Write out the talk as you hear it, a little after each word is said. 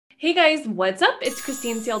Hey guys, what's up? It's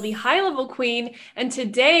Christine Seal, the high level queen, and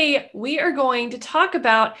today we are going to talk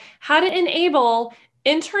about how to enable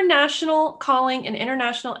international calling and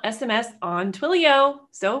international SMS on Twilio.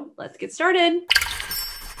 So let's get started.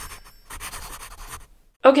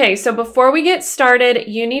 Okay, so before we get started,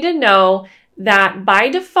 you need to know that by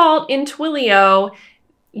default in Twilio,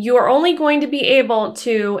 you are only going to be able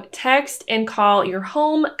to text and call your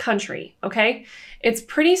home country, okay? It's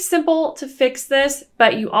pretty simple to fix this,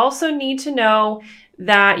 but you also need to know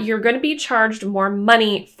that you're going to be charged more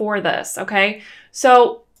money for this, okay?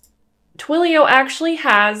 So Twilio actually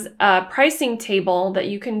has a pricing table that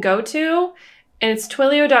you can go to, and it's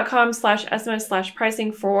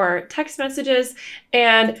twilio.com/SMS/pricing for text messages,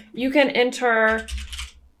 and you can enter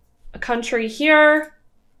a country here,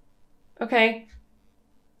 okay?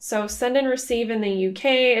 So send and receive in the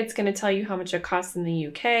UK, it's going to tell you how much it costs in the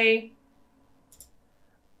UK.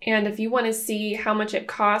 And if you want to see how much it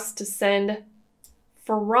costs to send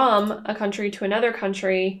from a country to another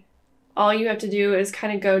country, all you have to do is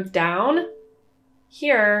kind of go down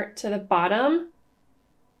here to the bottom,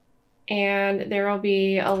 and there will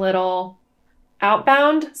be a little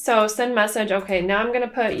outbound. So send message. Okay, now I'm going to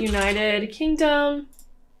put United Kingdom.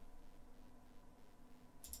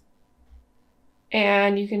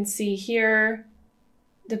 And you can see here,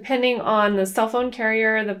 depending on the cell phone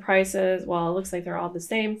carrier, the prices, well, it looks like they're all the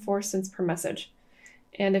same, 4 cents per message.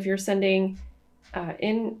 And if you're sending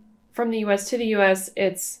from the US to the US,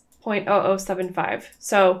 it's 0.0075.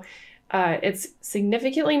 So it's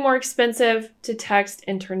significantly more expensive to text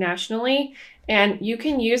internationally, and you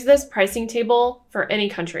can use this pricing table for any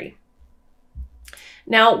country.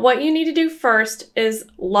 Now, what you need to do first is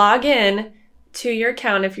log in to your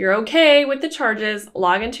account. If you're okay with the charges,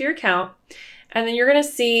 log into your account. And then you're going to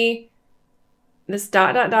see this ...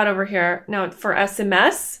 over here. Now for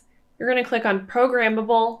SMS, you're going to click on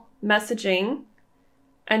programmable messaging,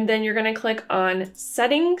 and then you're going to click on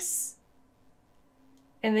settings,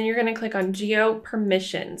 and then you're going to click on geo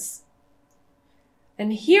permissions.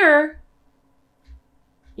 And here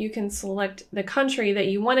you can select the country that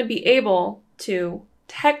you want to be able to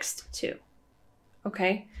text to.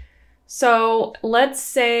 Okay. So let's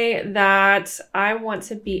say that I want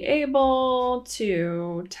to be able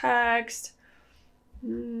to text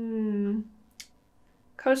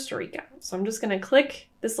Costa Rica. So I'm just going to click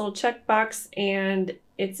this little checkbox and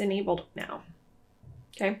it's enabled now.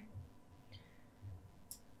 Okay.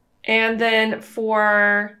 And then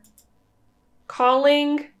for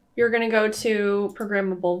calling, you're going to go to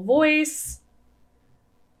programmable voice,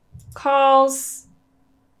 calls,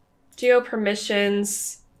 geo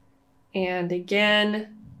permissions. And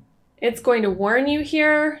again, it's going to warn you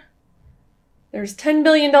here. There's $10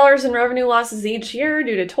 billion in revenue losses each year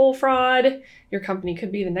due to toll fraud. Your company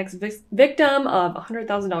could be the next victim of a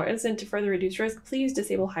 $100,000 incident. To further reduce risk, please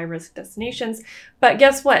disable high-risk destinations. But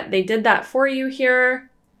guess what? They did that for you here.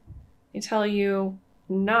 They tell you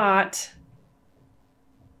not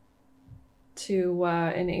to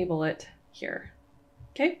enable it here.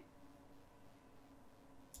 Okay?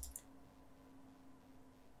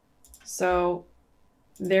 So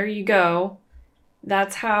there you go.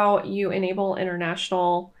 That's how you enable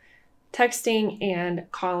international texting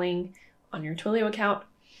and calling on your Twilio account.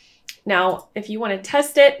 Now, if you want to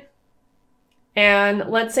test it, and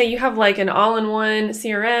let's say you have like an all-in-one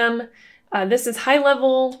CRM, this is high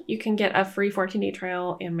level. You can get a free 14-day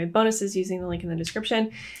trial and my bonuses using the link in the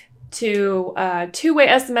description to two-way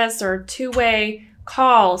SMS or two-way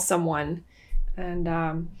call someone.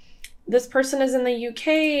 And this person is in the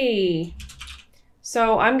UK.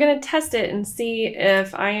 So I'm going to test it and see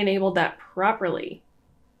if I enabled that properly.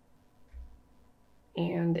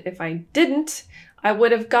 And if I didn't, I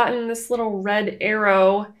would have gotten this little red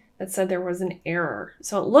arrow that said there was an error.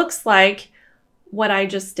 So it looks like what I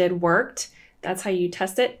just did worked. That's how you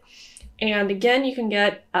test it. And again, you can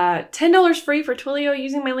get $10 free for Twilio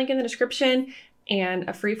using my link in the description, and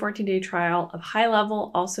a free 14-day trial of High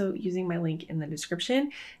Level, also using my link in the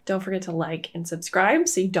description. Don't forget to like and subscribe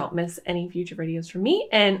so you don't miss any future videos from me,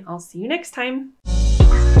 and I'll see you next time.